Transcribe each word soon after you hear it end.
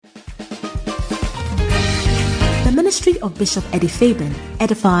ministry of Bishop Eddie Fabian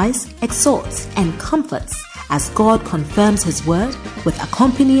edifies, exhorts, and comforts as God confirms His word with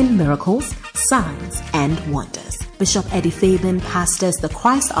accompanying miracles, signs, and wonders. Bishop Eddie Fabian pastors the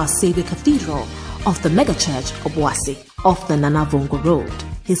Christ Our Savior Cathedral of the megachurch Obuasi off the Nanavongo Road.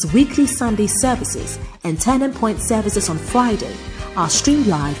 His weekly Sunday services and Turning Point services on Friday are streamed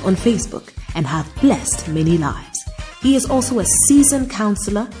live on Facebook and have blessed many lives. He is also a seasoned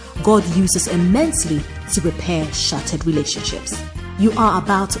counselor God uses immensely to repair shattered relationships. You are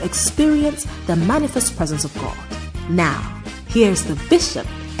about to experience the manifest presence of God. Now, here's the Bishop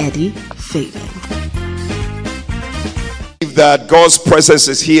Eddie Fabian. That God's presence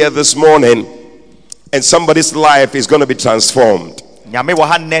is here this morning and somebody's life is going to be transformed. Oh, thank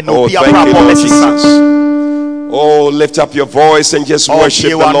you, Lord Jesus. Oh, lift up your voice and just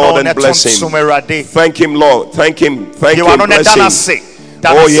worship the Lord and bless Him. Thank Him, Lord. Thank Him. Thank Him. Bless Him.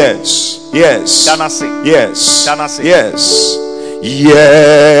 Oh, yes. Yes. Yes. Yes.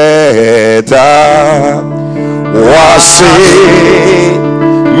 Yeda wasi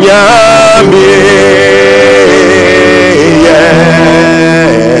nyami yeda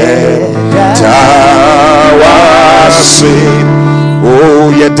wasi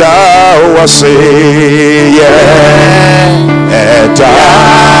oh yeda wasi yeda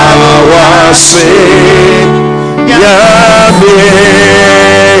wasi nyami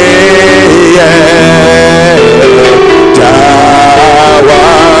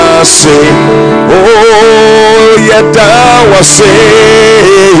Dawasi, oh yeah, Dawasi,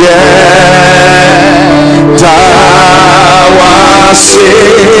 yeah, Dawasi,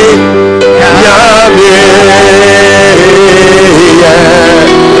 Yami,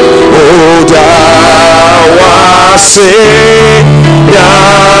 yeah, oh Dawasi,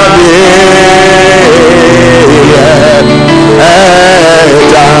 Yami, yeah,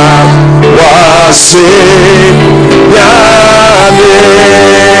 Dawasi, Yami.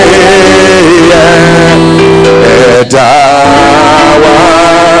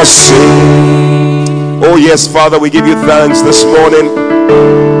 Oh yes, Father, we give you thanks this morning.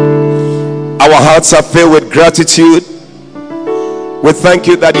 Our hearts are filled with gratitude. We thank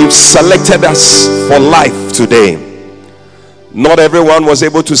you that you've selected us for life today. Not everyone was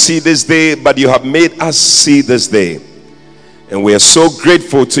able to see this day, but you have made us see this day. And we are so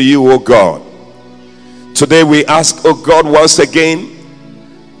grateful to you, oh God. Today we ask, oh God, once again,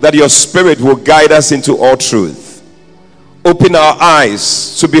 that your Spirit will guide us into all truth. Open our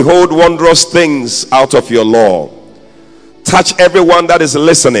eyes to behold wondrous things out of your law. Touch everyone that is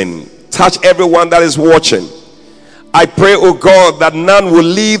listening. Touch everyone that is watching. I pray, oh God, that none will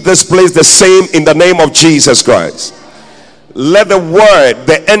leave this place the same in the name of Jesus Christ. Let the word,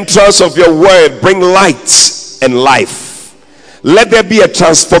 the entrance of your word, bring light and life. Let there be a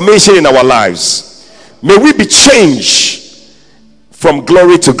transformation in our lives. May we be changed from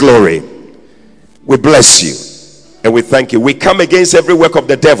glory to glory. We bless you and we thank you. We come against every work of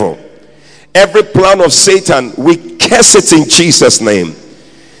the devil, every plan of Satan. We curse it in Jesus' name,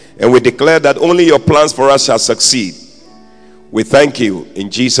 and we declare that only your plans for us shall succeed. We thank you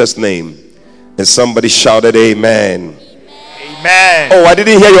in Jesus' name. And somebody shouted amen. Amen. Oh, I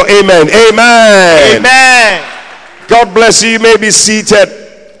didn't hear your amen. Amen. Amen. God bless you. You may be seated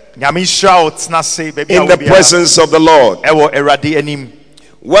in the presence of the Lord.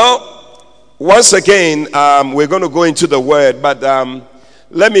 Well, once again, we're going to go into the word, but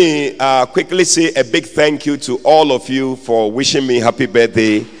let me quickly say a big thank you to all of you for wishing me happy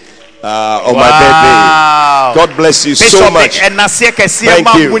birthday on my birthday. God bless you so much.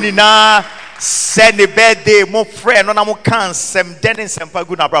 Thank you.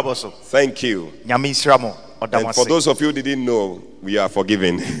 Thank you. And for those of you who didn't know, we are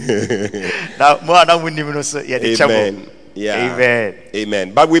forgiven. Amen. Yeah. Amen.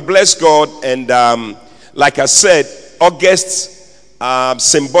 Amen. But we bless God, and like I said, August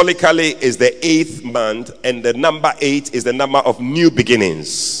symbolically is the 8th month, and the number 8 is the number of new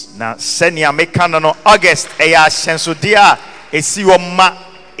beginnings. Now, senia mekano no August eya sensodia esi woma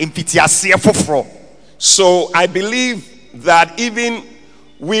impitiase foforo. So I believe that even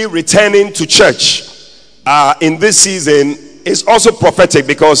we returning to church in this season is also prophetic,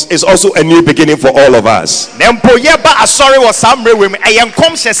 because it's also a new beginning for all of us. Hallelujah.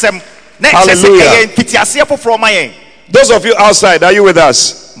 Those of you outside, are you with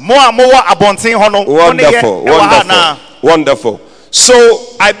us? Wonderful, wonderful, wonderful.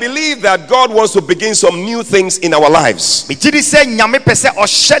 So I believe that God wants to begin some new things in our lives.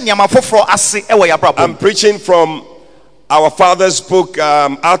 I'm preaching from our Father's book,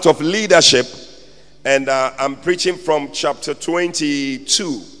 Art of Leadership, and I'm preaching from chapter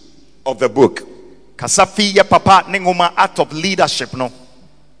 22 of the book. Kasafi ye papa nengoma out of leadership no.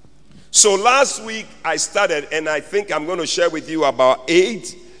 So last week I started, and I think I'm going to share with you about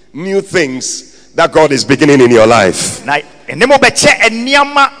 8 new things that God is beginning in your life. Na enemo beche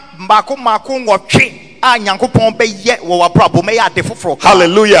eniama mbako ngotwe a Nyankopon be ye wo wabrabo me ya ade foforo.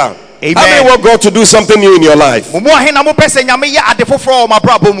 Hallelujah. Amen. How many want God to do something new in your life? Mumu ahena mo pese nyame ye ade foforo o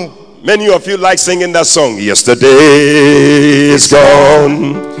mabrabo mu. Many of you like singing that song. Yesterday is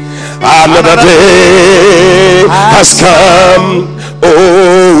gone, another day has come.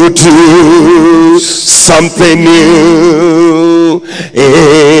 Oh, do something new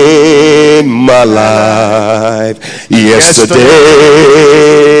in my life. Yesterday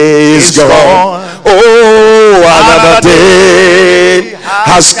is gone. Oh, another day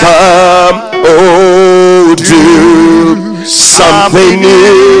has come. Oh, do something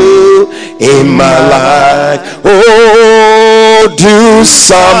new in my life. Oh, do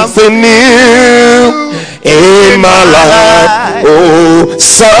something new in my life. Oh,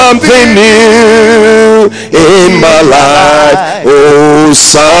 something new in my life. Oh,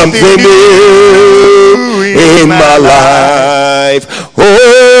 something new in my life. Oh,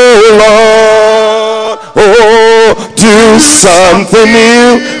 Lord. Oh, do something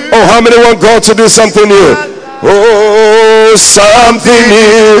new. Oh, how many want God to do something new? Oh, something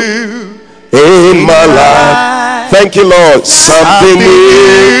new in my life. Thank you, Lord. Something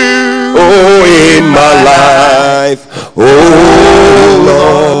new. Oh, in my life. Oh,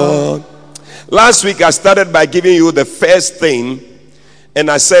 Lord. Last week I started by giving you the first thing, and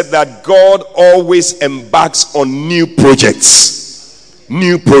I said that God always embarks on new projects.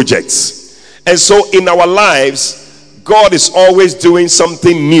 New projects. And so in our lives, God is always doing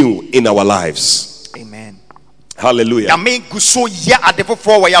something new in our lives. Amen. Hallelujah. In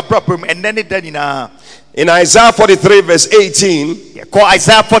In Isaiah 43 verse 18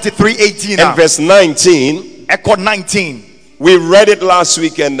 Isaiah 43:18 and verse 19, Echo 19. we read it last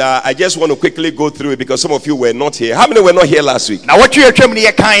week, and I just want to quickly go through it because some of you were not here. How many were not here last week? Now what you tell me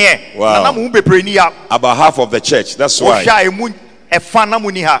you can Wow. About half of the church. That's why.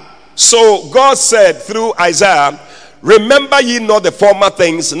 So God said through Isaiah, remember ye not the former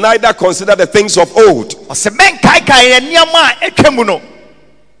things, neither consider the things of old.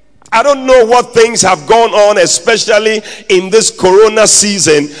 I don't know what things have gone on, especially in this corona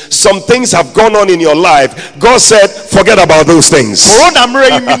season. Some things have gone on in your life. God said, forget about those things. Am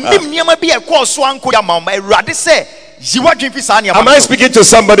I speaking to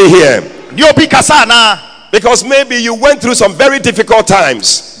somebody here? Because maybe you went through some very difficult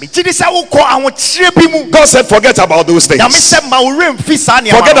times. God said, forget about those things.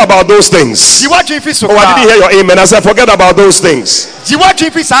 Forget about those things. Oh, I didn't hear your amen. I said, forget about those things.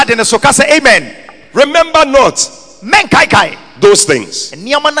 Amen. Remember not those things.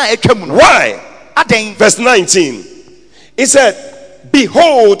 Why? Verse 19. He said,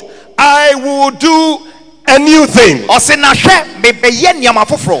 behold, I will do a new thing. I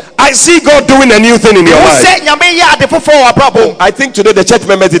see God doing a new thing in your life. I think today the church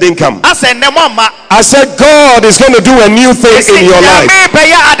members didn't come. I said God is going to do a new thing in your life.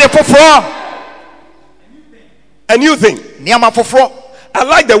 A new thing. I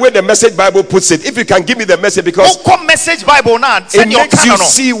like the way the Message Bible puts it. If you can give me the message, because it makes you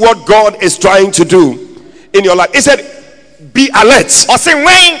see what God is trying to do in your life. It said, be alert.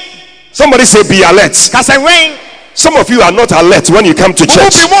 Somebody say, be alert. Some of you are not alert when you come to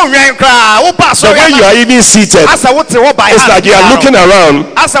church. The way you are even seated, it's like you are looking around,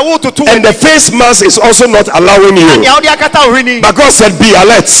 and the face mask is also not allowing you. But God said, be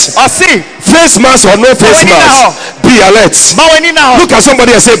alert. Face mask or no face mask, be alert. Look at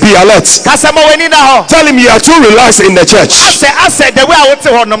somebody and say, be alert. Tell him you are too relaxed in the church.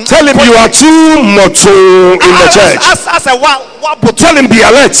 Tell him you are too mature in the church. Tell him be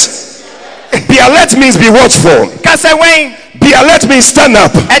alert. Be alert means be watchful. Be alert means stand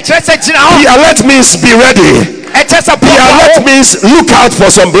up. Be alert means be ready. Be alert means look out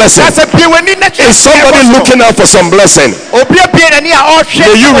for some blessing. Is somebody looking out for some blessing?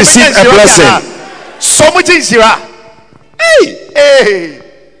 May you receive a blessing. Hey.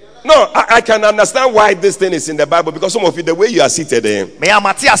 No, I can understand why this thing is in the Bible, because some of you, the way you are seated there, if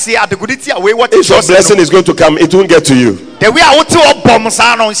your blessing is going to come, it won't get to you.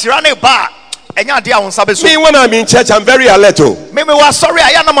 Me, when I'm in church, I'm very alert. When the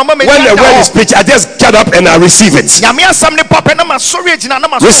word is preached, I just get up and I receive it.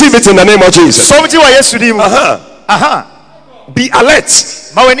 Receive it in the name of Jesus. Be alert.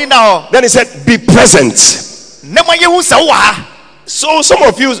 Then he said, be present. So some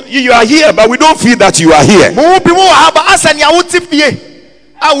of you are here, but we don't feel that you are here.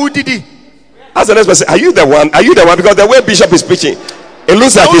 Ask the next person, are you the one? Are you the one? Because the way Bishop is preaching, it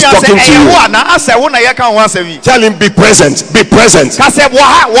looks like he's talking to you. Tell him, be present. Be present. And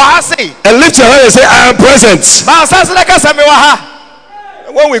lift your hand and say, I am present.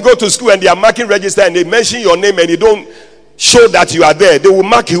 When we go to school and they are marking register and they mention your name and you don't show that you are there, they will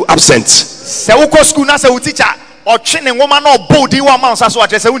mark you absent. So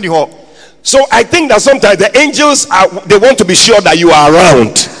I think that sometimes the angels they want to be sure that you are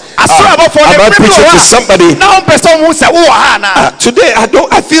around. Am I preaching to somebody? Today I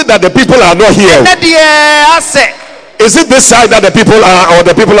feel that the people are not here. Is it this side that the people are, or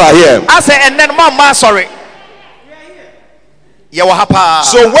the people are here?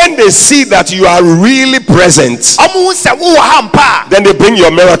 So when they see that you are really present, then they bring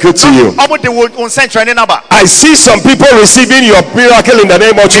your miracle to you. I see some people receiving your miracle in the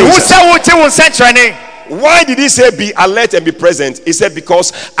name of Jesus. Why did he say be alert and be present? He said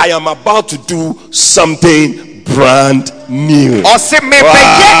because I am about to do something brand new. Wow.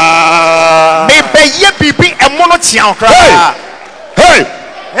 Hey.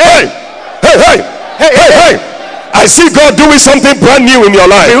 I see God doing something brand new in your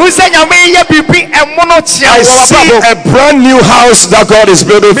life. I see a brand new house that God is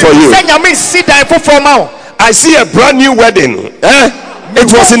building for you. I see a brand new wedding. It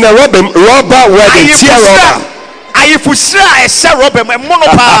was in a rubber wedding.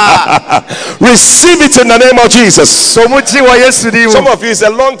 Receive it in the name of Jesus. Some of you, it's a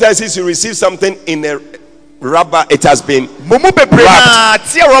long time since you received something in a rubber. It has been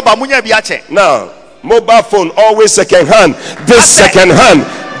wrapped. Now, mobile phone always second hand. This second hand.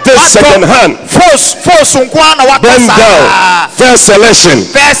 This second hand. Bend down. First selection.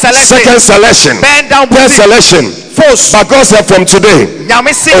 Second selection. Third selection. But God said from today,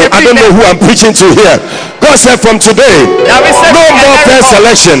 I don't know who I'm preaching to here. God said from today, no more first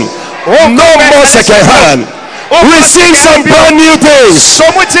selection, no more second hand. Receive some brand new things.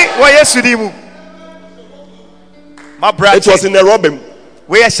 It was in a robin.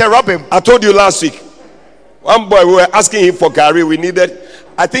 I told you last week. One boy, we were asking him for Gary. We needed.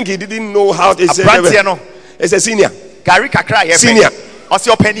 I think he didn't know how to say it. It's a senior. Senior.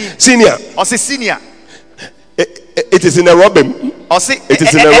 Senior. It is in a robin. It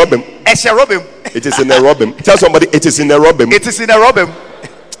is in a robin. It is in a robin. Tell somebody it is in a robin. It is in a robin.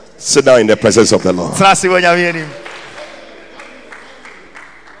 Sit down in the presence of the Lord.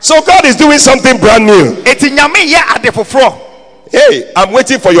 So God is doing something brand new. Hey, I'm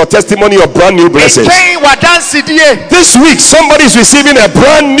waiting for your testimony of brand new blessings. This week, somebody is receiving a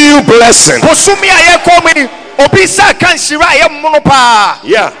brand new blessing.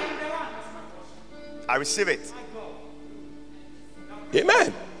 Yeah. I receive it.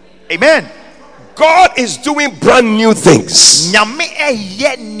 Amen. Amen. God is doing brand new things.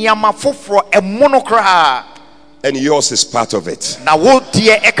 And yours is part of it.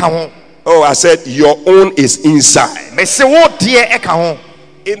 Oh, I said your own is inside. In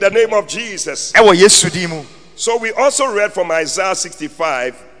the name of Jesus. So we also read from Isaiah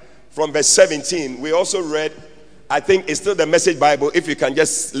 65 from verse 17. We also read, I think it's still the Message Bible. If you can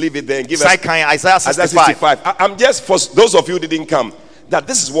just leave it there and give us Isaiah 65. I'm just, for those of you who didn't come, that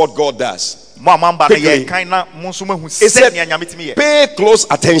this is what God does. Quickly. It said, pay close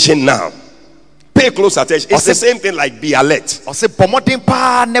attention now. Pay close attention. It's the same thing like be alert. It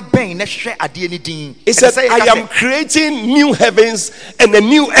said, I am creating new heavens and a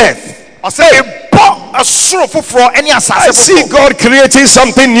new earth. I see God creating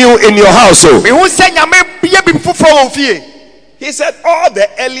something new in your household. He said, all the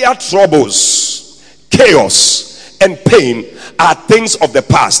earlier troubles, chaos, and pain are things of the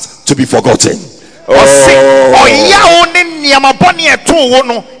past to be forgotten.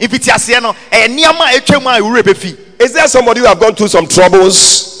 Is there somebody who have gone through some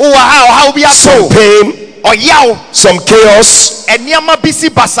troubles, some pain, some chaos?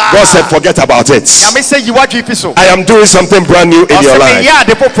 God said, forget about it. I am doing something brand new in your life.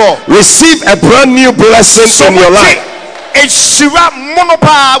 Receive a brand new blessing in your life.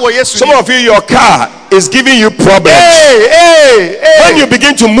 Some of you, your car is giving you problems. When you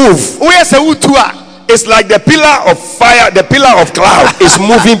begin to move, it's like the pillar of fire, the pillar of cloud is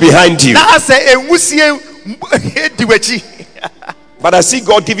moving behind you. But I see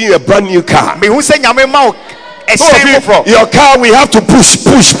God giving you a brand new car. Your car, we have to push.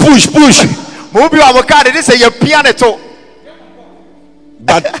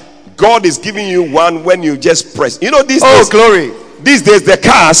 But God is giving you one when you just press. You know, these days, glory. These days the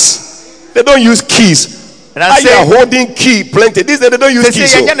cars, they don't use keys. And I say, holding key plenty. These days they don't use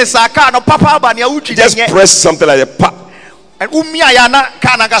keys. So just press something like that. And umia ya na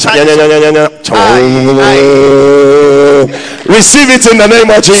kana kasa. Receive it in the name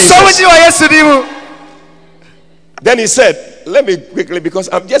of Jesus. So we do yesterday. Then he said, let me quickly, because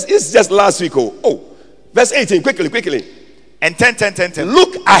it's just last week. Oh, verse 18, quickly. And 10.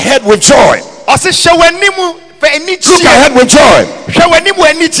 Look ahead with joy. Look ahead with joy.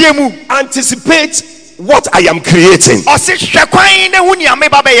 Anticipate what I am creating.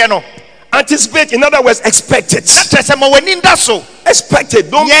 Anticipate, in other words, expect it. Expect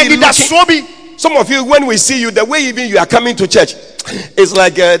it. Don't be looking. Some of you, when we see you, the way even you are coming to church, it's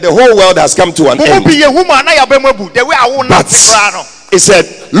like the whole world has come to an end. But he said,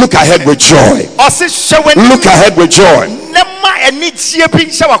 look ahead with joy. Look ahead with joy.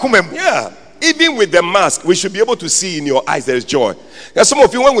 Yeah. Even with the mask, we should be able to see in your eyes there is joy. Because some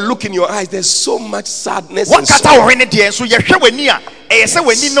of you, when we look in your eyes, there's so much sadness and sorrow. Yeah.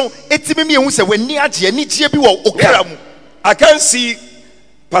 I can't see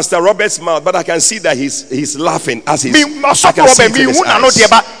Pastor Robert's mouth, but I can see that he's laughing as he's. I can see it in his eyes.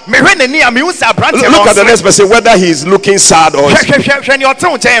 Look at the next person, whether he's looking sad or.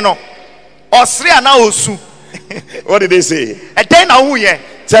 What did they say?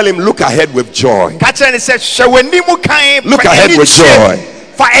 Tell him, look ahead with joy. Look ahead with joy.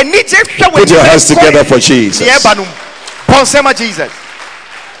 Put your hands together for Jesus.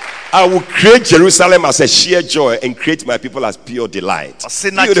 I will create Jerusalem as a sheer joy and create my people as pure delight.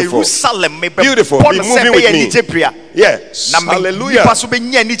 Beautiful. Beautiful. Be moving with me. Yes. Hallelujah.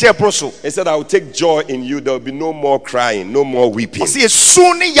 He said, I will take joy in you. There will be no more crying, no more weeping.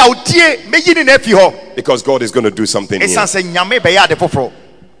 Because God is going to do something here.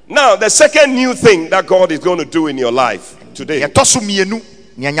 Now, the second new thing that God is going to do in your life today. Turn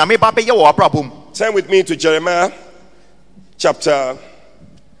with me to Jeremiah chapter,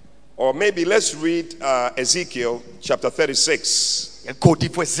 or maybe let's read Ezekiel chapter 36.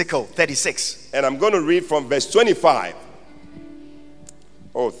 And I'm going to read from verse 25.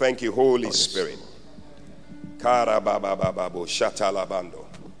 Oh, thank you, Holy Spirit.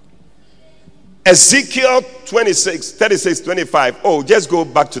 Ezekiel 36:25. Oh, just go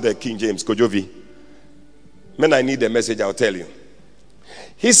back to the King James, Kojovi. When I need a message, I'll tell you.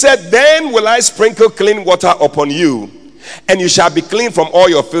 He said, then will I sprinkle clean water upon you, and you shall be clean from all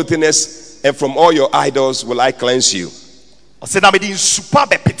your filthiness, and from all your idols will I cleanse you.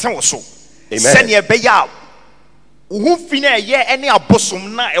 Amen.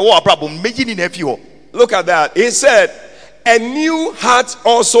 Look at that. He said, a new heart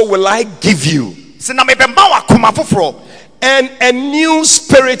also will I give you, and a new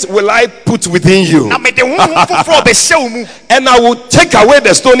spirit will I put within you, and I will take away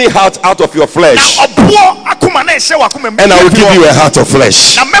the stony heart out of your flesh, and I will give you a heart of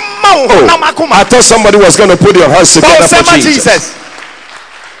flesh. Oh, I thought somebody was going to put your hands together for Jesus.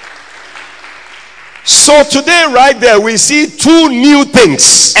 So today right there we see two new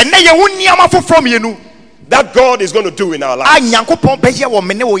things that God is going to do in our lives.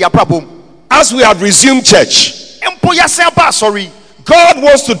 As we have resumed church, God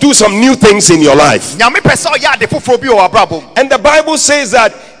wants to do some new things in your life. And the Bible says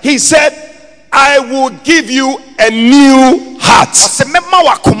that he said, I will give you a new heart.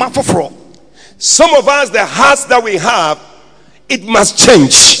 Some of us, the hearts that we have, it must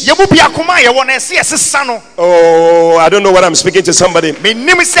change. Oh, I don't know what I'm speaking to somebody.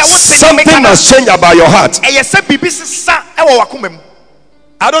 Something must change about your heart.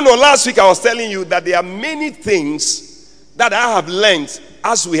 I don't know, last week I was telling you that there are many things that I have learned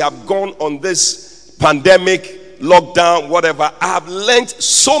as we have gone on this pandemic, lockdown, whatever. I have learned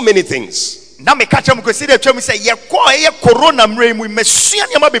so many things. Yeah.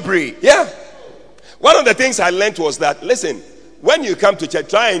 One of the things I learned was that, listen, when you come to church,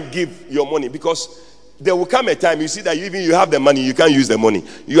 try and give your money, because there will come a time you see that even you have the money, you can't use the money.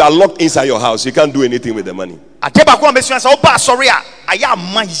 You are locked inside your house. You can't do anything with the money.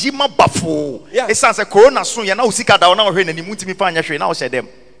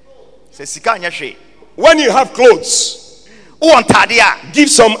 When you have clothes, give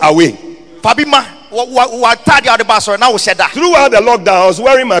some away. Throughout the lockdown, I was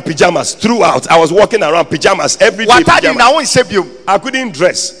wearing my pajamas. Throughout, I was walking around pajamas every day. Pajamas. I couldn't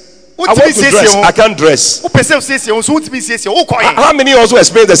dress. I want to dress. I can't dress. How many also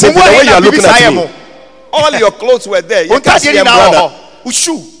explain the same thing? The way you are looking at me. All your clothes were there. You can't see them, brother.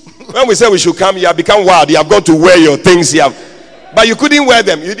 When we said we should come, you have become wild. You have got to wear your things. You have, but you couldn't wear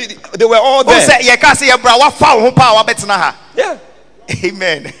them. You did. They were all there. Yeah.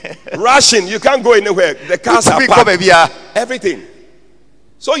 Amen. Rushing, you can't go anywhere. The cars are parked. Everything.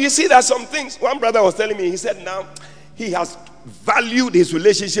 So you see that some things. One brother was telling me. He said now he has valued his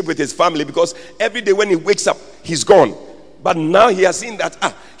relationship with his family because every day when he wakes up, he's gone. But now he has seen that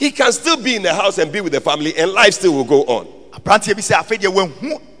he can still be in the house and be with the family, and life still will go on.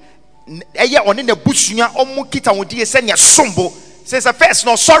 Says first,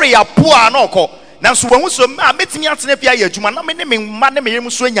 no sorry, I poor no call. Now, so when we so met me out in a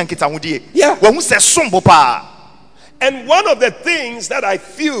yeah, when we say sumbo pa. And one of the things that I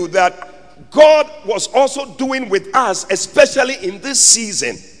feel that God was also doing with us, especially in this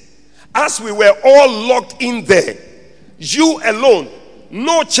season, as we were all locked in there, you alone,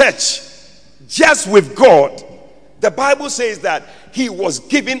 no church, just with God, the Bible says that He was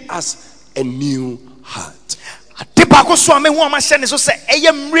giving us a new heart. So me who am saying so say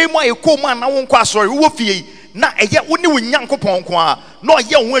eye mremu ayekoma na won kwa sorry wo fie na eye woni wonyankopon kwa na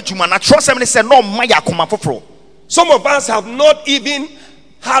oye won adwuma na trosem ne say no ma yakoma foforo. Some of us have not even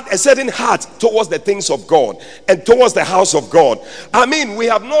had a certain heart towards the things of God and towards the house of God. I mean, we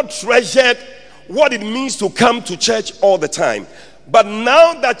have not treasured what it means to come to church all the time. But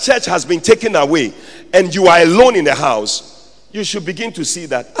now that church has been taken away and you are alone in the house, you should begin to see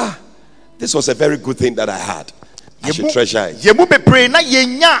that this was a very good thing that I had. I should treasure it. Ye mu bebre na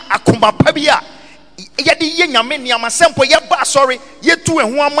yenya akoma pa bia ye de ye nyame niama sempo ye ba sorry ye tu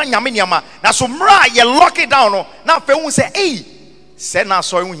ehu ama nyame niama na so mra ye lock it down no na fe hu say se na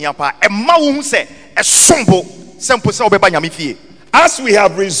sorry hu hia pa e ma hu say e sombo sempo se obeba nyame fie. As we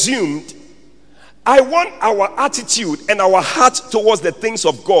have resumed, I want our attitude and our heart towards the things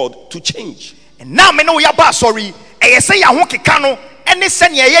of God to change. And now me no ya ba sorry e say ya ho keka no ene se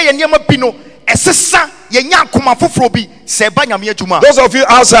ne ye niama bi no. Those of you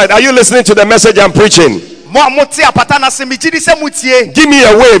outside, are you listening to the message I'm preaching? Give me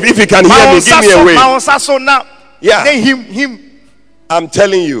a wave if you can hear me. Give me a wave. Yeah. Him. I'm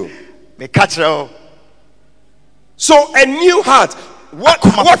telling you. So a new heart.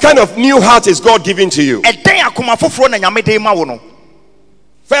 What kind of new heart is God giving to you?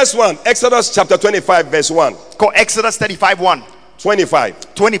 First one, Exodus chapter 25 verse 1. Exodus 35:1. 25.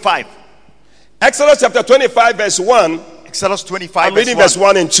 Exodus chapter 25 verse 1. Exodus 25 I'm reading verse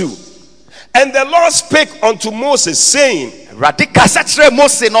 1 and 2. And the Lord spake unto Moses, saying,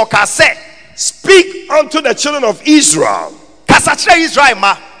 Speak unto the children of Israel,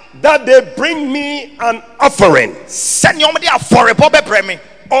 that they bring me an offering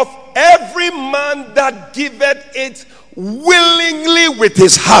of every man that giveth it willingly with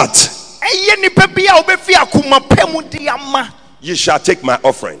his heart. You shall take my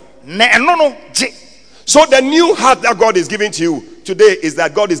offering. So the new heart that God is giving to you today is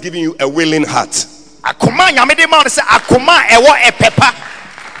that God is giving you a willing heart.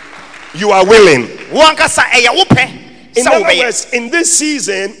 You are willing. In other words, in this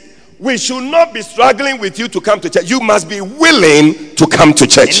season, we should not be struggling with you to come to church. You must be willing to come to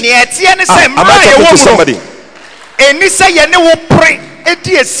church. Am I talking to somebody?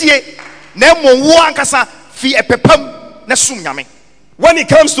 When it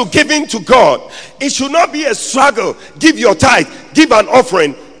comes to giving to God, it should not be a struggle. Give your tithe, give an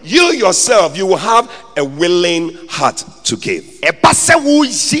offering. You yourself, you will have a willing heart to give. When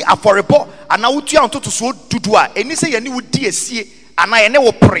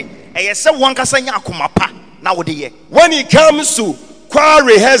it comes to choir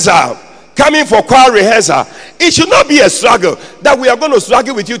rehearsal, coming for choir rehearsal, it should not be a struggle that we are going to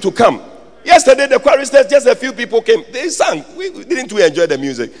struggle with you to come. Yesterday, the choristers, just a few people came. They sang. Didn't we enjoy the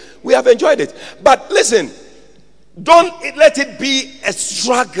music? We have enjoyed it. But listen, don't let it be a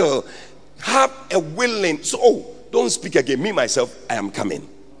struggle. Have a willing. So, don't speak again. Me, myself, I am coming.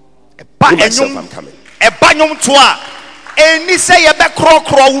 Me, myself, I'm coming.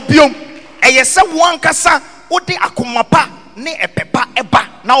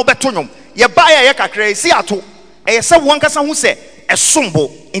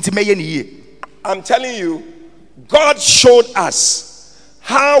 I'm telling you, God showed us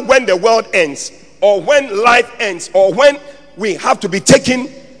how when the world ends, or when life ends, or when we have to be taken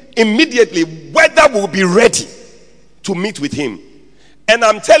immediately, whether we'll be ready to meet with Him. And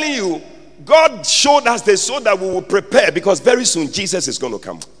I'm telling you, God showed us this so that we will prepare, because very soon Jesus is going to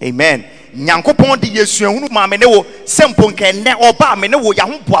come. Amen.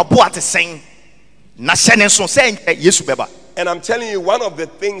 And I'm telling you, one of the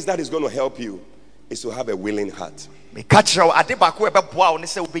things that is going to help you is to have a willing heart.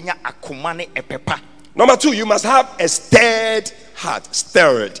 Number two, you must have a stirred heart.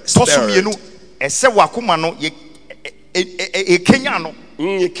 Stirred.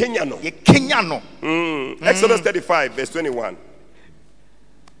 Exodus 35 verse 21.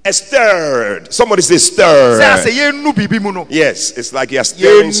 Stirred. Somebody say stir. Yes, it's like you're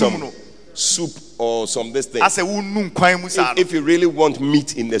stirring some soup or some this thing. If you really want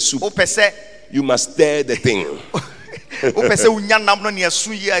meat in the soup, you must stir the thing.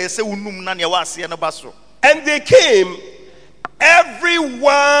 And they came,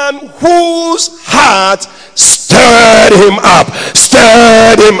 everyone whose heart stirred him up,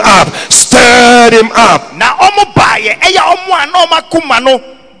 stirred him up, stirred him up. Now,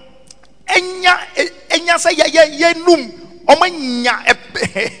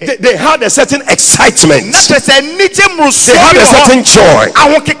 they had a certain excitement. They had a certain joy.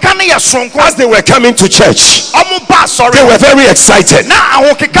 As they were coming to church, they were very excited. They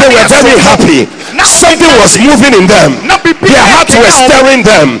were very happy. Something was moving in them. Their hearts were stirring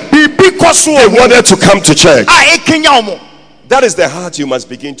them. They wanted to come to church. That is the heart you must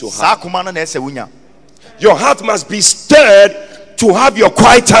begin to have. Your heart must be stirred to have your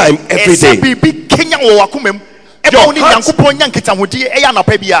quiet time every day. Your heart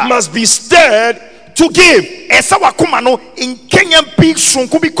must be stirred to give.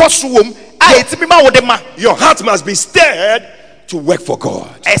 Your heart must be stirred to work for God.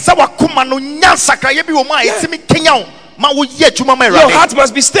 Your heart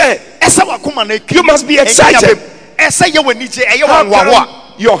must be stirred. You must be excited.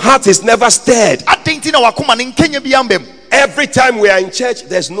 Your heart is never stirred. Every time we are in church,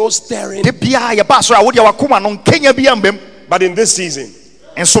 there's no stirring. But in this season,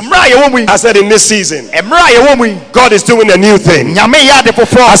 I said in this season, God is doing a new thing.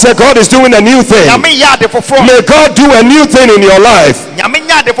 I said God is doing a new thing. May God do a new thing in your life.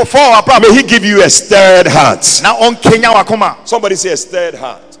 May He give you a stirred heart. Somebody say a stirred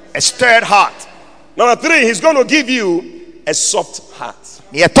heart. A stirred heart. Number 3, He's going to give you a soft heart.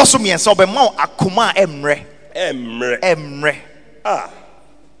 I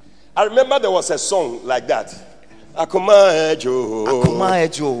remember there was a song like that. Akuma ejo,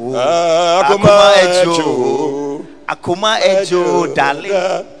 Akuma ejo, darling.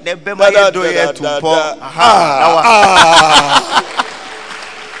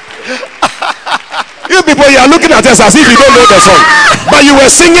 You people, you are looking at us as if you don't know the song, but you were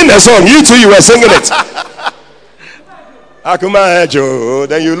singing the song. You too, you were singing it. Akuma ejo.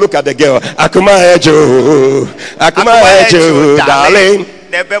 Then you look at the girl. Akuma ejo, darling.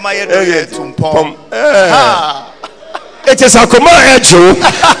 It is Akuma ejo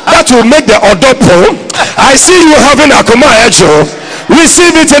that will make the odopo. I see you having Akuma ejo.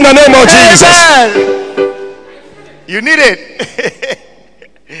 Receive it in the name of Jesus. You need it.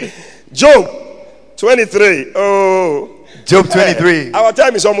 Job 23. Oh, Job 23. Our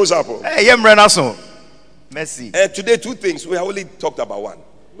time is almost up. Mercy. Today, 2 things. We have only talked about one.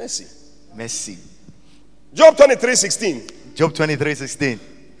 Mercy. Mercy. Job 23:16. Job 23:16.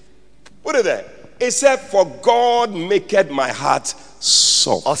 Put it there. It said, "For God maketh my heart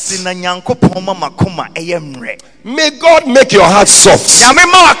soft." May God make your heart soft.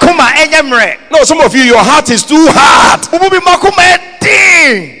 No, some of you, your heart is too hard.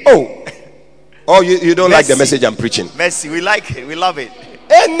 Oh, you don't like the message I'm preaching. Mercy, we like it. We love it.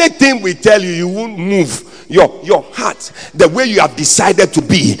 Anything we tell you, you won't move. Your heart, the way you have decided to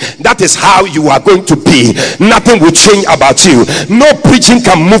be, that is how you are going to be. Nothing will change about you. No preaching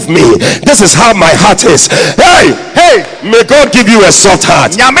can move me. This is how my heart is. Hey, may God give you a soft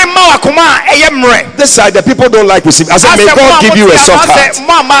heart. This side, the people don't like receiving. I said, may God give you a soft heart.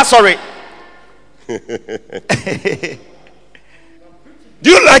 Sorry. Do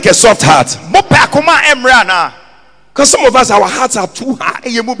you like a soft heart? Because some of us, our hearts are too hard.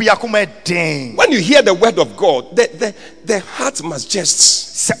 When you hear the word of God, the heart must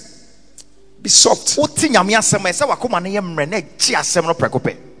just be soft.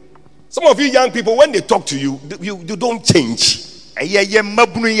 Some of you young people, when they talk to you, you don't change.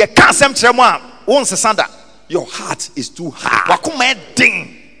 Your heart is too hard.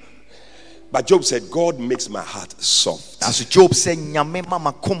 But Job said, God makes my heart soft. As Job said,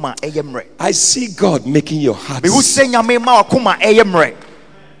 I see God making your heart soft.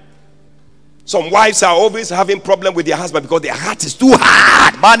 Some wives are always having problem with their husband because their heart is too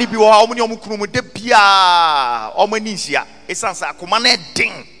hard.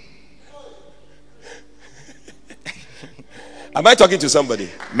 Am I talking to somebody?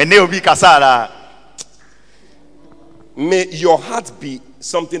 May your heart be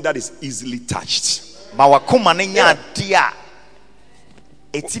something that is easily touched. When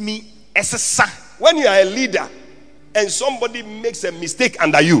you are a leader and somebody makes a mistake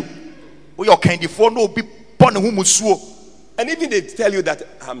under you, and even they tell you that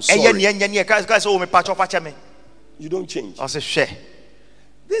I'm sorry, you don't change.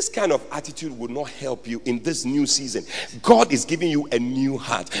 This kind of attitude will not help you in this new season. God is giving you a new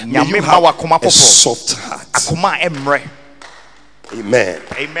heart. May you have a soft heart. Amen.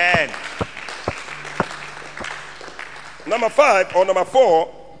 Amen. Number 5 or number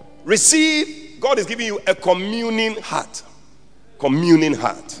 4, receive. God is giving you a communing heart. Communing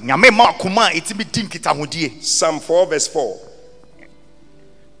heart. Psalm 4 verse 4.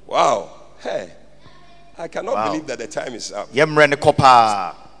 Wow. Hey. I cannot believe that the time is up.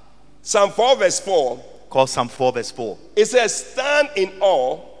 Psalm 4 verse 4. Call Psalm 4 verse 4. It says, stand in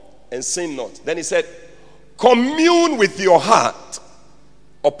awe and sin not. Then he said, commune with your heart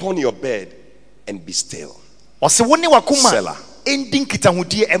upon your bed and be still. Selah.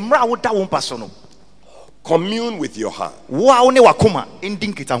 Commune with your heart.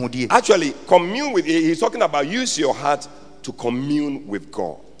 Actually, commune with, he's talking about use your heart to commune with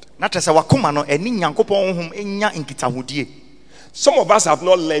God. Some of us have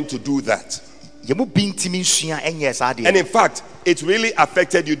not learned to do that. And in fact, it really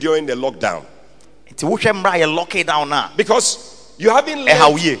affected you during the lockdown. Because you haven't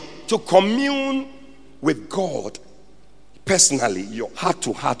learned to commune with God personally, your heart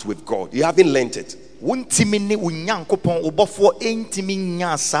to heart with God. You haven't learned it.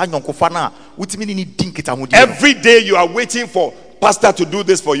 Every day you are waiting for pastor to do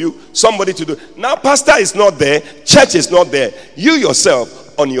this for you, somebody to do. Now pastor is not there, church is not there. You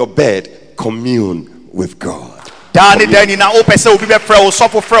yourself on your bed commune with God.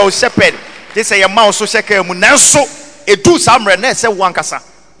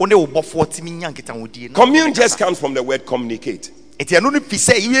 Commune just comes from the word communicate.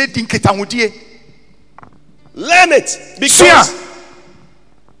 Learn it, because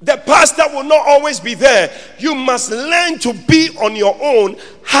the pastor will not always be there. You must learn to be on your own.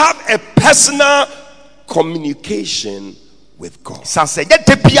 Have a personal communication with God.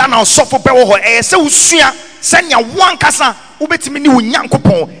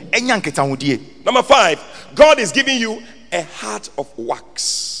 Number 5, God is giving you a heart of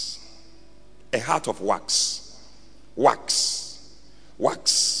wax. A heart of wax. Wax.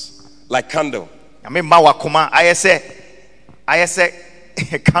 Wax. Like candle. I say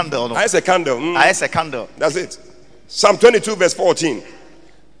candle. No? I say candle. I say candle. That's it. Psalm 22 verse 14.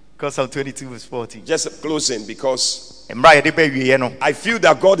 Because Psalm 22 verse 14. Just closing, because I feel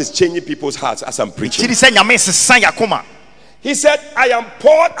that God is changing people's hearts as I'm preaching. He said, I am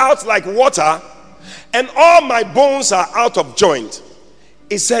poured out like water, and all my bones are out of joint.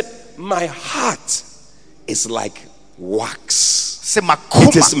 He said, my heart is like wax.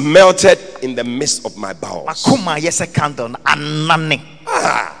 It is melted in the midst of my bowels.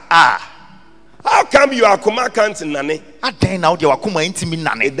 How come your akuma can't nane?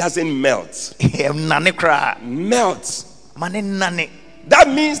 It doesn't melt. Melt. That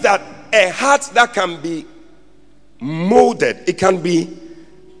means that a heart that can be molded, it can be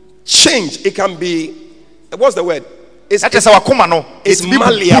changed, it can be, what's the word? It's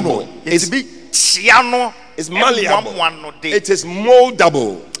malleable. It's malleable. It is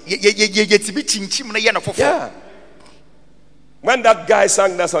moldable. Yeah. When that guy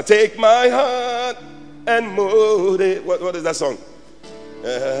sang that song, take my heart and mold it. What is that song?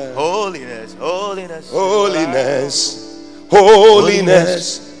 Holiness, holiness, holiness,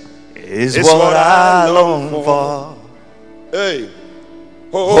 holiness is what I long for. Hey,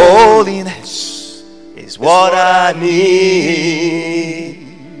 holiness is what I need.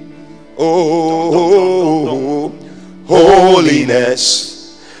 Oh,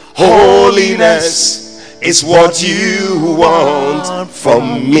 holiness, holiness is what you want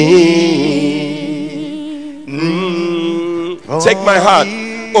from me. Take my heart.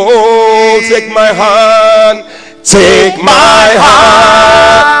 Oh, take my hand. Take my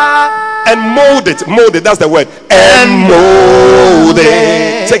heart and mold it. Mold it. That's the word. And mold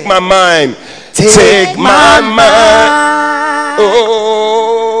it. Take my mind. Take my mind.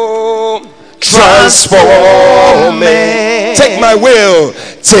 Oh, transform me. Take my will.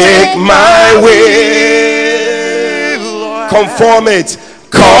 Take my will. Conform it.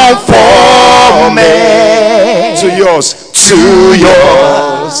 Conform me to yours. To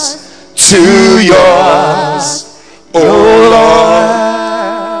yours. To yours. Oh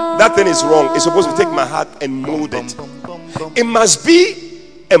Lord. That thing is wrong. It's supposed to take my heart and mold it. It must be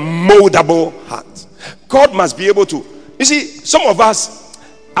a moldable heart. God must be able to. You see, some of us,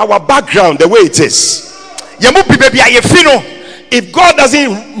 our background, the way it is, if God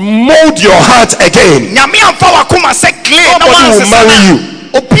doesn't mold your heart again, nobody will marry you.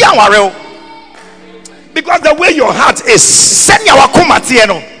 Because the way your heart is, senya wakoma tie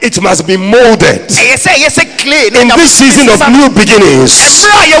no, it must be molded. Clay In this season of new beginnings,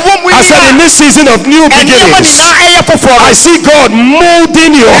 I said in this season of new beginnings, I see God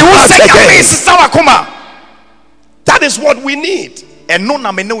molding your heart again. That is what we need.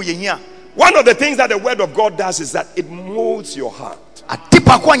 One of the things that the word of God does is that it molds your heart. I've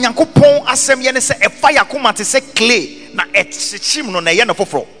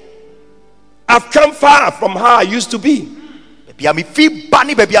come far from how I used to be. Every day,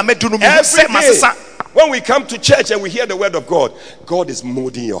 when we come to church and we hear the word of God, God is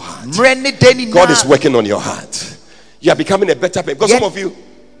molding your heart. God is working on your heart. You are becoming a better person. Because some of you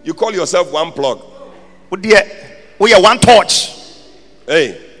call yourself one plug. We are one torch.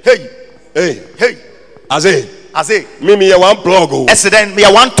 Hey. Aze. Me are one plug. Me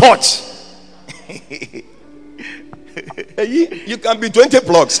are one torch. You can be 20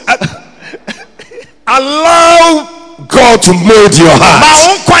 plugs. Allow God to mold your heart.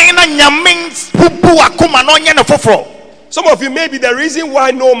 Some of you, maybe the reason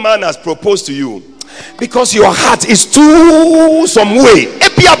why no man has proposed to you, because your heart is too some way.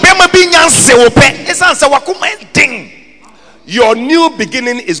 Your new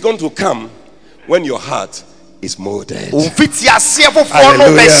beginning is going to come when your heart is molded.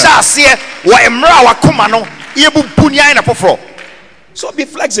 So be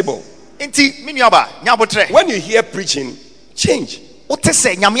flexible. When you hear preaching, change. Some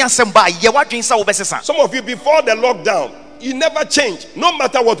of you, before the lockdown, you never change. No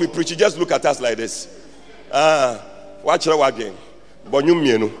matter what we preach, you just look at us like this. Watch the watching.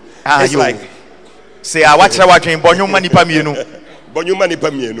 It's like say I watch watching Bonyuma nipa mienu. Bonyuma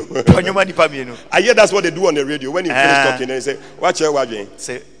nipa mienu. Bonyuma nipa mienu. I hear that's what they do on the radio when you finish talking. They say watch watching.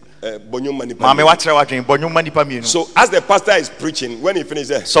 Say Bonyuma nipa. Mama watch watching Bonyuma nipa mienu. So as the pastor is preaching, when he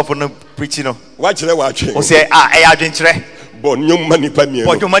finishes, so for no preaching no. Watch watching. O say adwen kire. Bonyuma nipa mienu.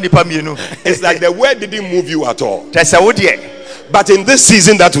 Bonyuma nipa mienu. It's like the word didn't move you at all. But in this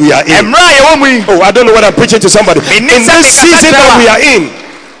season that we are in, oh, I don't know what I'm preaching to somebody. In this season that we are in,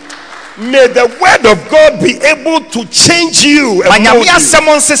 may the word of God be able to change you and mold you.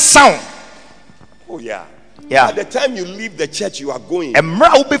 Oh yeah. At the time you leave the church you are going, you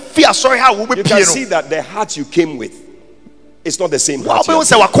can see that the heart you came with, it's not the same heart. Put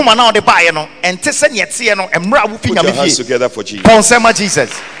your hands together for Jesus.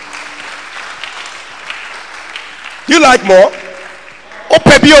 You like more? I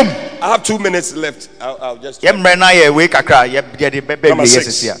have 2 minutes left. I'll just Number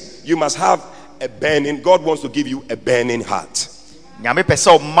 6. You must have a burning. God wants to give you a burning heart. God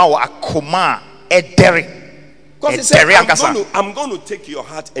said, I'm going to take your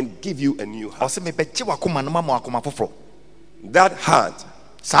heart and give you a new heart. That heart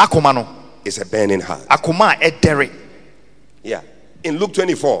is a burning heart. Yeah. In Luke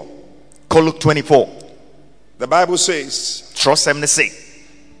 24. Luke 24. The Bible says,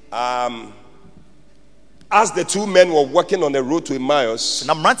 as the two men were walking on the road to Emmaus,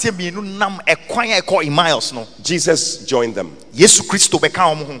 Jesus joined them.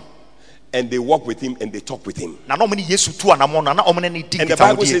 And they walked with him and they talked with him. And the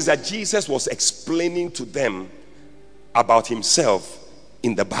Bible says that Jesus was explaining to them about himself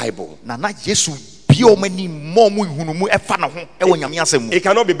in the Bible. It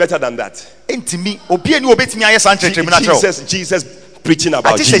cannot be better than that. Jesus preaching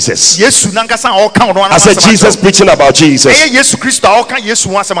about Jesus. I said Jesus preaching about Jesus.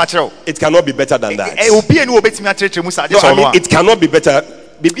 It cannot be better than that. No, I mean, it cannot be better.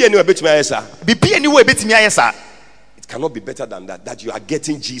 It cannot be better than that. That you are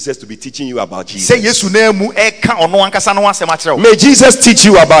getting Jesus to be teaching you about Jesus. May Jesus teach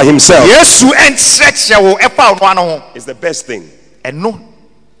you about himself. It's the best thing.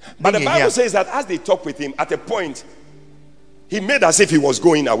 But the Bible says that as they talked with him, at a point, he made as if he was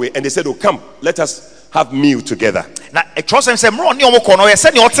going away. And they said, oh, come, let us have meal together. And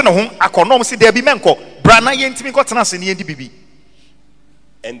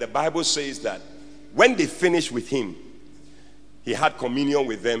the Bible says that when they finished with him, he had communion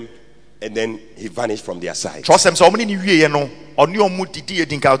with them, and then he vanished from their sight. Then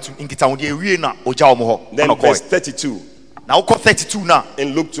verse 32.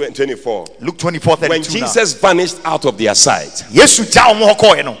 In Luke 24. When Jesus vanished out of their sight,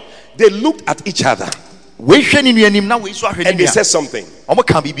 they looked at each other and they said something.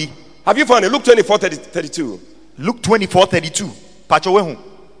 Have you found it? Luke 24:32. Luke 24:32.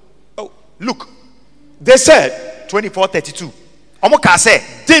 Oh, look. They said 24:32.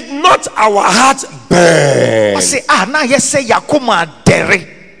 Did not our heart burn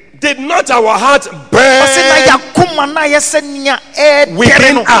Did not our heart burn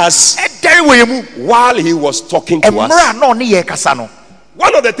within us while he was talking to us?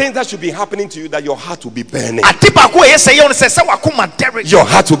 One of the things that should be happening to you, that your heart will be burning. Your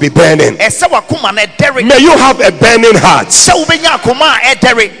heart will be burning. May you have a burning heart.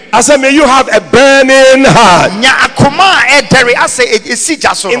 I said, may you have a burning heart.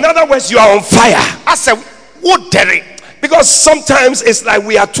 In other words, you are on fire. Because sometimes it's like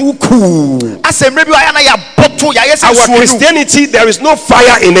we are too cool. Our Christianity, there is no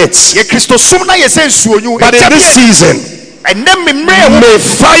fire in it. But in this season, may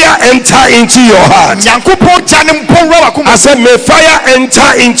fire enter into your heart. I said, may fire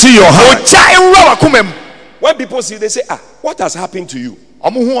enter into your heart. When people see, they say, what has happened to you?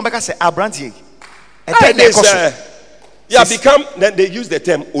 Become, then they use the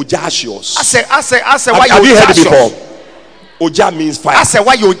term ojasios. Have you heard it before? Oja means fire.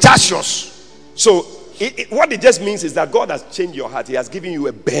 So what it just means is that God has changed your heart. He has given you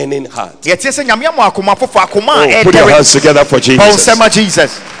a burning heart. Oh, put your hands together for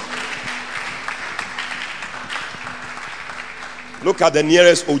Jesus. Look at the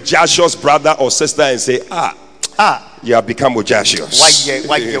nearest ojasios brother or sister and say, you have become ojasios.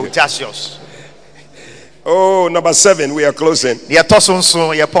 Oh, number 7, we are closing.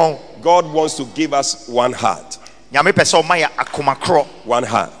 God wants to give us one heart. One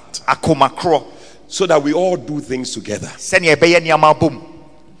heart. So that we all do things together. It's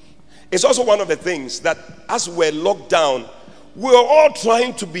also one of the things that as we're locked down, we're all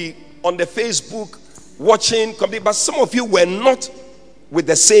trying to be on the Facebook watching, but some of you were not with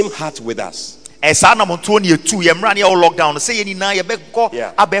the same heart with us. We say,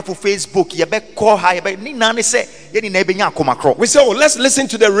 oh, let's listen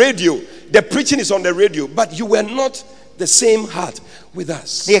to the radio. The preaching is on the radio, but you were not the same heart with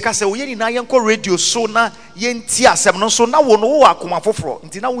us. But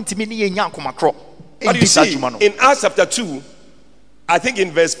you see, in Acts chapter 2, I think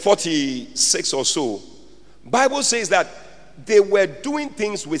in verse 46 or so, Bible says that they were doing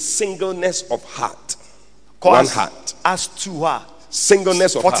things with singleness of heart. One heart. As to her.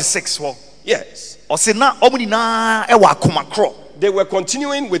 Singleness of 46 heart. Yes. They were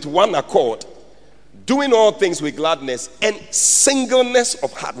continuing with one accord, doing all things with gladness and singleness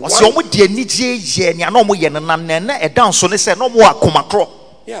of heart.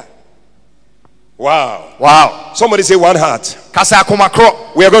 Yeah. Wow. Wow. Somebody say one heart.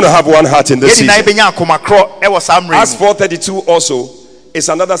 We are going to have one heart in this season. Acts 4:32 also is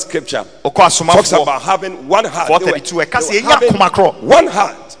another scripture. Talks about having one heart. One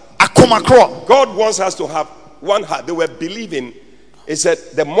heart. God wants us to have one heart. They were believing. It said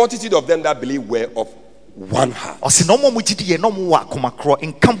the multitude of them that believe were of one heart.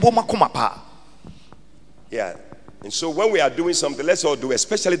 Yeah. And so when we are doing something, let's all do,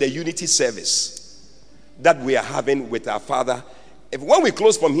 especially the unity service that we are having with our Father. When we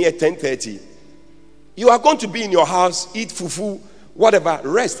close from here 10:30, you are going to be in your house, eat fufu, whatever,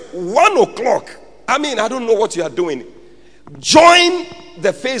 rest. 1 o'clock. I don't know what you are doing. Join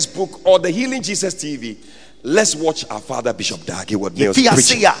the Facebook or the Healing Jesus TV. Let's watch our Father Bishop Dag Heward-Mills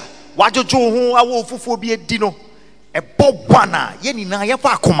preaching.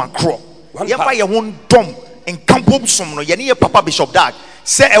 Papa Bishop Dag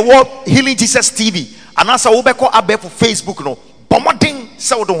say Healing Jesus TV and answer for Facebook no.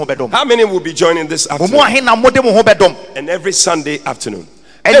 How many will be joining this afternoon? And every Sunday afternoon.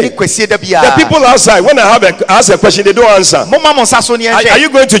 Hey, the people outside, when I ask a question, they don't answer. Are you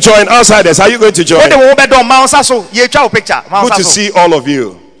going to join? Outsiders, are you going to join? Good to see all of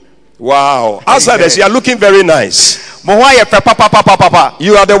you. Wow. Outsiders, you are looking very nice. You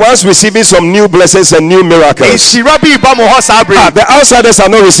are the ones receiving some new blessings and new miracles. The outsiders are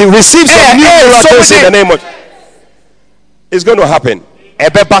not receiving. Receive some new miracles in the name of. It's going to happen.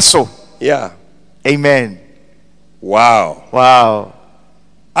 Yeah. Amen. Wow. Wow.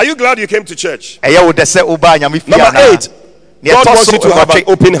 Are you glad you came to church? Number 8. God wants you to have an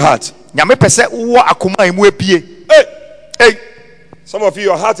open heart. Hey. Some of you,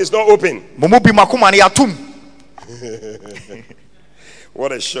 your heart is not open.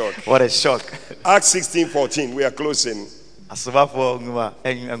 What a shock. What a shock. Acts 16:14. We are closing. Acts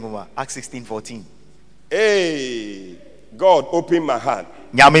 16:14. Hey, God, open my heart.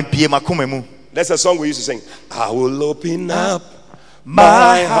 That's a song we used to sing. I will open up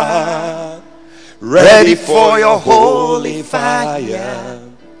my heart, ready for your holy fire.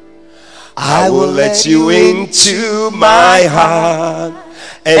 I will let you into my heart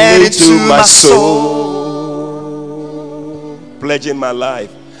and into my soul, pledging my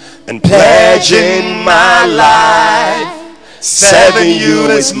life and pledging my life. Serving you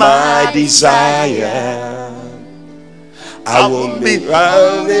is my desire. I won't be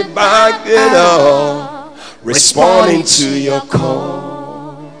running back at all. Responding to your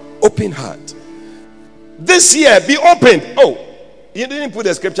call. Open heart. This year, be open. Oh, you didn't put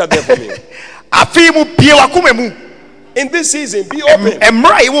the scripture there for me. In this season, be open.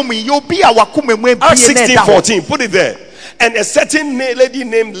 Acts 16:14. Put it there. And a certain lady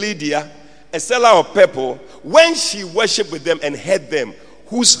named Lydia, a seller of purple, when she worshipped with them and heard them,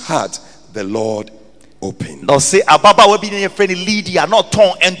 whose heart the Lord opened. No say ababa we be ne friend Lydia not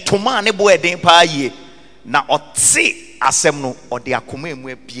ton entoma ne bo eden pa ye. Na ote asem no ode akoma emu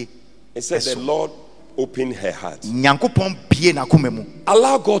abie. It said the Lord opened her heart. Nyankopon bie na akoma mu.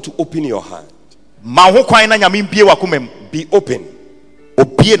 Allow God to open your heart. Ma ho kwan na nyame bie wa akoma mu. Be open.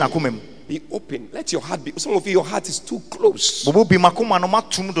 Obie na akoma mu. Be open. Let your heart be. Some of you, your heart is too close. Bobo bi makoma no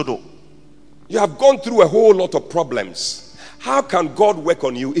matum dodo. You have gone through a whole lot of problems. How can God work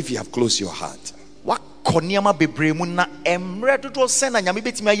on you if you have closed your heart? It's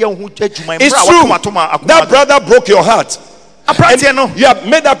true. That brother broke your heart. And you have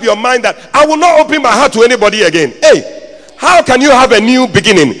made up your mind that I will not open my heart to anybody again. Hey, how can you have a new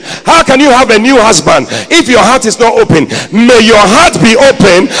beginning? How can you have a new husband if your heart is not open? May your heart be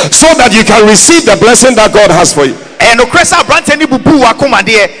open so that you can receive the blessing that God has for you. And Okresa brante ni bubu akoma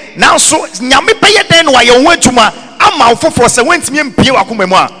de now so nyame peye den no aye ho adwuma ama ofoforo se wentimi mpie akoma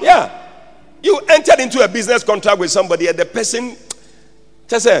mu a. Yeah, you entered into a business contract with somebody and the person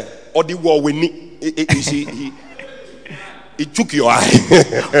just say odi wo weni, you see, he took your eye.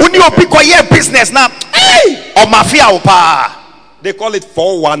 Uni obi ko ye business na hey o mafia o pa. They call it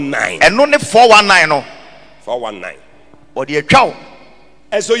 419. And no ne 419 no 419 odi atwa.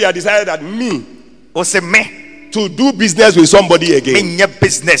 And so you have decided that me o se me to do business with somebody again.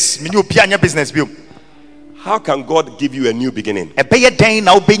 Business. How can God give you a new beginning? Because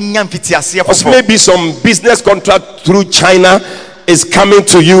maybe some business contract through China is coming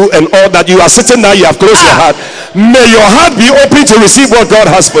to you and all that. You are sitting there, you have closed your heart. May your heart be open to receive what God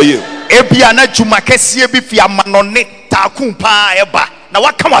has for you.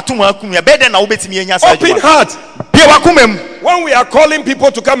 Open heart. When we are calling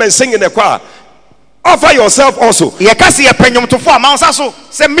people to come and sing in the choir, offer yourself also. You have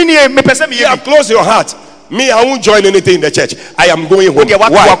closed your heart. Me, I won't join anything in the church. I am going home.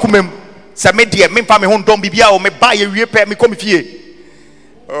 Why?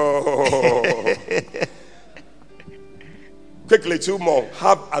 Oh. Quickly, two more.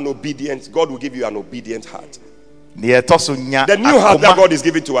 Have an obedient. God will give you an obedient heart. The new heart that God is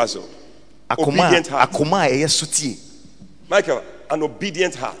giving to us. Obedient heart. Michael, an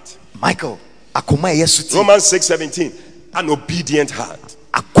obedient heart. Michael. Romans 6:17. An obedient heart.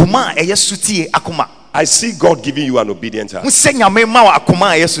 I see God giving you an obedient heart.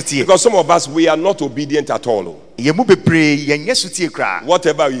 Because some of us, we are not obedient at all.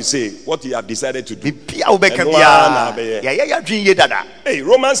 Whatever you say, what you have decided to do. Hey,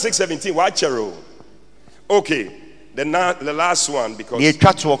 Romans 6:17. Watch your. Okay, the last one, because it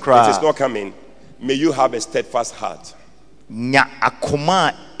is not coming. May you have a steadfast heart.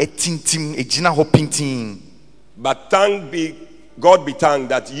 But God be thanked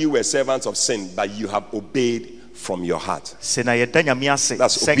that you were servants of sin, but you have obeyed from your heart. That's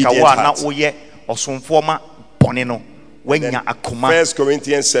obedient heart. 1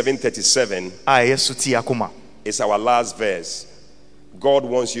 Corinthians 7:37 is our last verse. God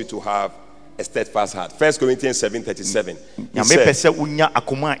wants you to have a steadfast heart. 1 Corinthians 7:37.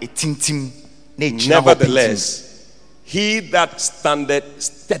 Nevertheless, he that standeth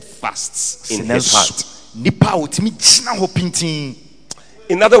steadfast in his heart.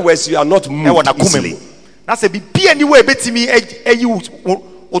 In other words, you are not moved easily.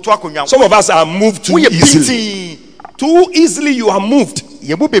 Some of us are moved too easily. Too easily you are moved.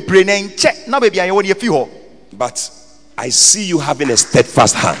 But I see you having a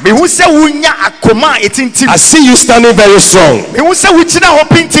steadfast heart. I see you standing very strong.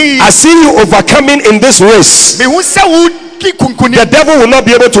 I see you overcoming in this race. The devil will not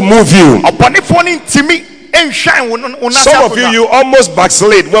be able to move you. Some of you almost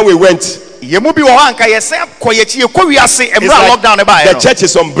backslid when we went. It's like the church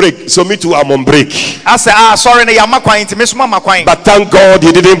is on break, so me too, I'm on break. But thank God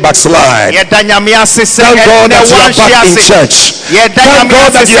you didn't backslide. Thank God that you are back in church. Thank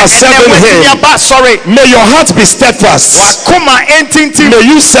God that you are serving Him. May your heart be steadfast. May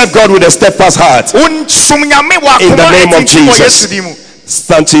you serve God with a steadfast heart. In the name of Jesus.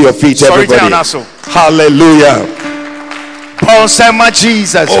 Stand to your feet, everybody. Hallelujah. Paul said, my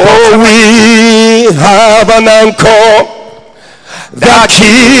Jesus. Oh, we have an anchor that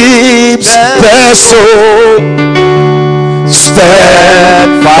keeps the soul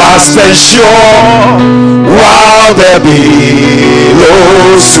steadfast and sure while the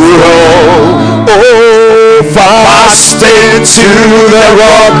billows roll. Oh, fast into the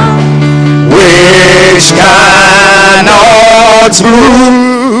rock which cannot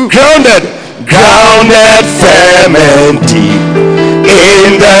move, grounded firm and deep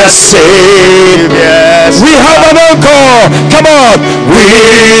in the Savior. We have an anchor. Come on. We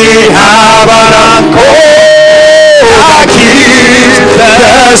have an anchor that keeps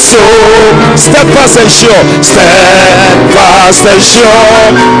the soul steadfast and sure, steadfast and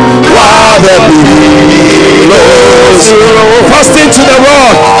sure while the billows roll. Fast into the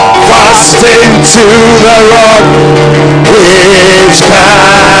rock, fast into the rock which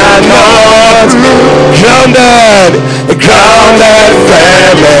cannot move, grounded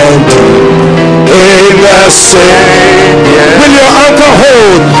firm and in the Savior. Will your anchor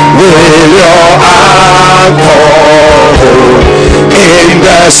hold? Will your anchor hold in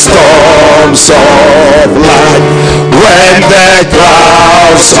the storms of life when the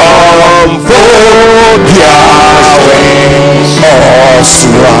clouds unfold their wings? Us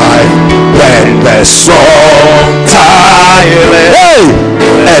right when the strong tide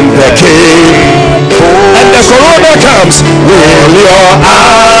and the king and the corona comes. Will your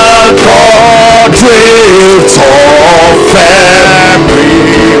anchor drift off and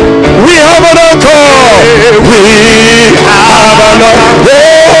breathe? We have an anchor. We have an anchor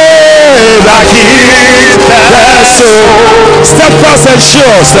that keeps the soul steadfast and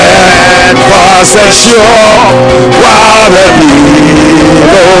sure, steadfast and sure while the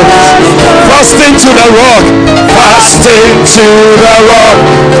billows fast into the rock, fast into the rock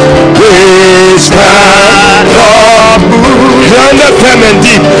which cannot move, grounded firm and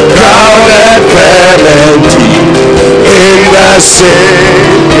deep, grounded firm and deep in the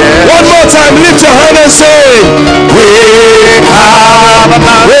Savior. One more time, lift your hand and say, we have a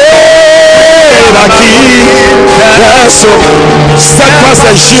that keeps the soul steadfast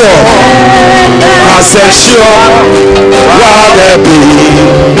and sure, fast and sure while the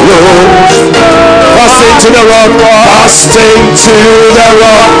billows fast into the rock, fast into the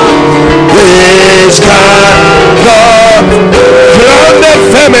rock which cannot, grounded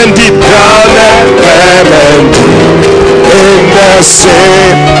firm and deep, grounded firm and deep in the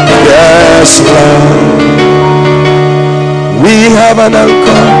Savior's love. We have an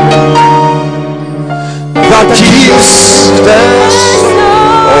anchor that keeps us.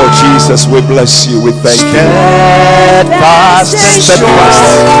 Oh Jesus, we bless you. We thank you. Steadfast and sure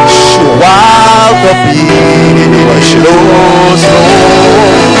while the billows roll.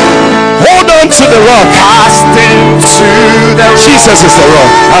 Hold on to the rock. Fast into the rock. Jesus is the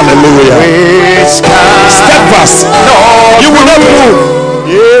rock. Hallelujah. Steadfast. You will not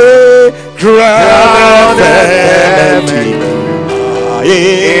move. Grounded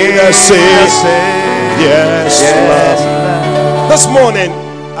in the sea. Yes, Lord. This morning,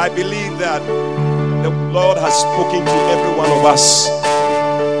 I believe that the Lord has spoken to every one of us.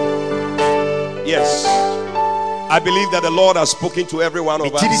 Yes, I believe that the Lord has spoken to every one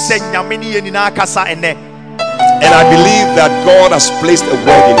of us. And I believe that God has placed a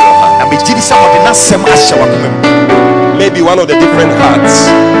word in your heart. Maybe one of the different hearts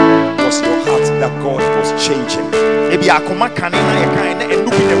was your heart that God was changing.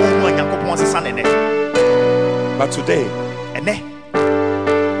 But today,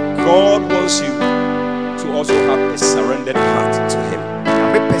 God wants you to also have a surrendered heart to Him.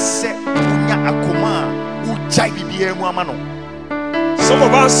 Some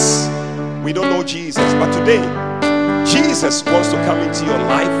of us, we don't know Jesus, but today, Jesus wants to come into your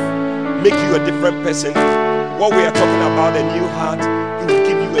life, make you a different person. What we are talking about, a new heart, He will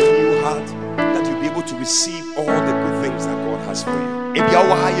give you a new heart that you'll be able to receive all the good things that God has for you.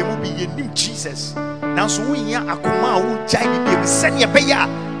 Jesus. Now, so we are akuma who jai be send ye beya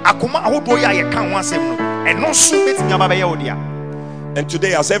akuma who boya ye can one seven and no soon bit nyabaya odia. And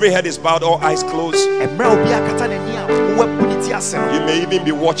today, as every head is bowed, all eyes closed, you may even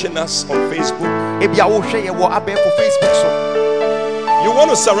be watching us on Facebook. You want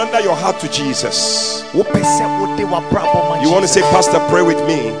to surrender your heart to Jesus. You want to say, Pastor, pray with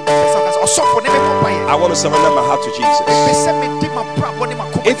me. I want to surrender my heart to Jesus.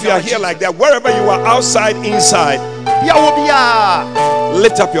 If you are here like that, wherever you are, outside, inside,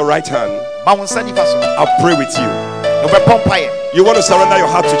 lift up your right hand. I'll pray with you. You want to surrender your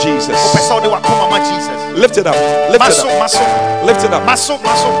heart to Jesus. Lift it up. Lift it up. Lift it up. A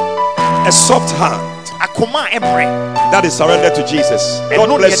soft hand. akoma emre. That is surrendered to Jesus. God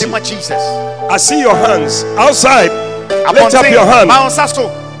Eno bless ne you. ma Jesus. I see your hands outside. Lift up your hand. Ma onsaso.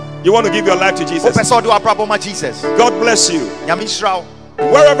 You want to give your life to Jesus. Opeso do abrabo ma Jesus. God bless you. Nyame nhyira wo.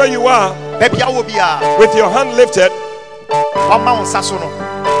 Wherever you are, Bebia wo bia. with your hand lifted, Ma onsaso no.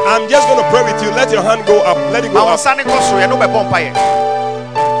 I'm just going to pray with you. Let your hand go up. Let it go Ma up. onsane ko so ye no be bompaye.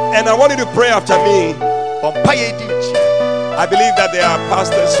 And I want you to pray after me. Bompaye di nchi. I believe that there are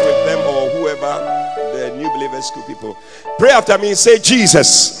pastors with them or whoever, the New Believers School people. Pray after me. Say,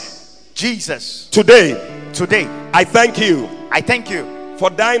 Jesus, Jesus, today today I thank you I thank you for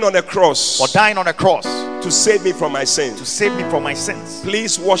dying on the cross for dying on the cross to save me from my sins. to save me from my sins.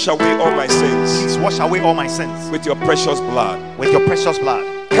 Please wash away all my sins Please wash away all my sins with your precious blood. with your precious blood.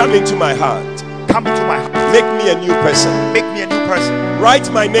 Come into my heart. Come into my heart. Make me a new person. Make me a new person.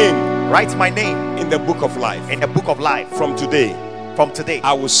 Write my name Write my name in the book of life. in the book of life. From today, From today,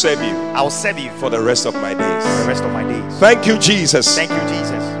 I will serve you I will serve you for the rest of my for the days. rest of my days. Thank you, Jesus, Thank you,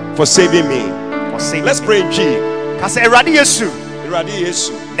 Jesus, for saving me. for saving Let's me. pray in G. Kase Erade Yesu, Awurade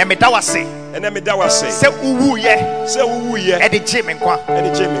Yesu. na meda wase And then me da wase. sɛ wuwu ye Say wuwu ye. e de gye me nkwa.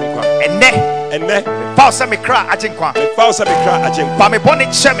 Any Jimmy nkwa. Ennɛ, Ene fa wo sɛ me kra agye nkwa. me fa usa me kra agye Fa me bɔne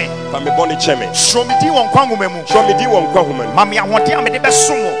kyɛ me. fa me boni cheme. Suro me din wɔ nkwa nwoma mu. Show me di won kwa homa. Ma me ahoɔden a mede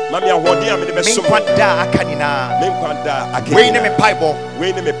bɛsom wo. Mami ahodi a me de Me beso. nkwa daa aka nyinaa. Me nkwa da ake. Wei ne me mpaebɔ.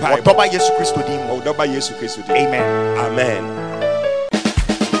 We ne me pai. Wɔ dɔba Yesu Kristo din mu. O doba Yesu Kristo di. Amen. Amen.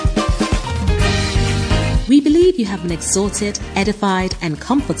 We believe you have been exhorted, edified, and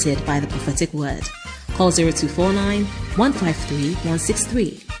comforted by the prophetic word. Call 0249 153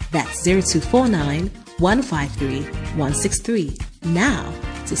 163. That's 0249 153 163. Now,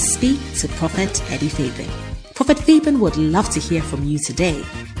 to speak to Prophet Eddie Fabian. Prophet Fabian would love to hear from you today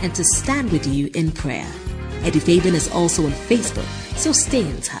and to stand with you in prayer. Eddie Fabian is also on Facebook, so stay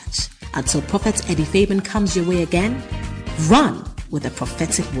in touch. Until Prophet Eddie Fabian comes your way again, run with a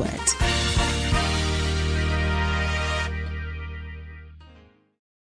prophetic word.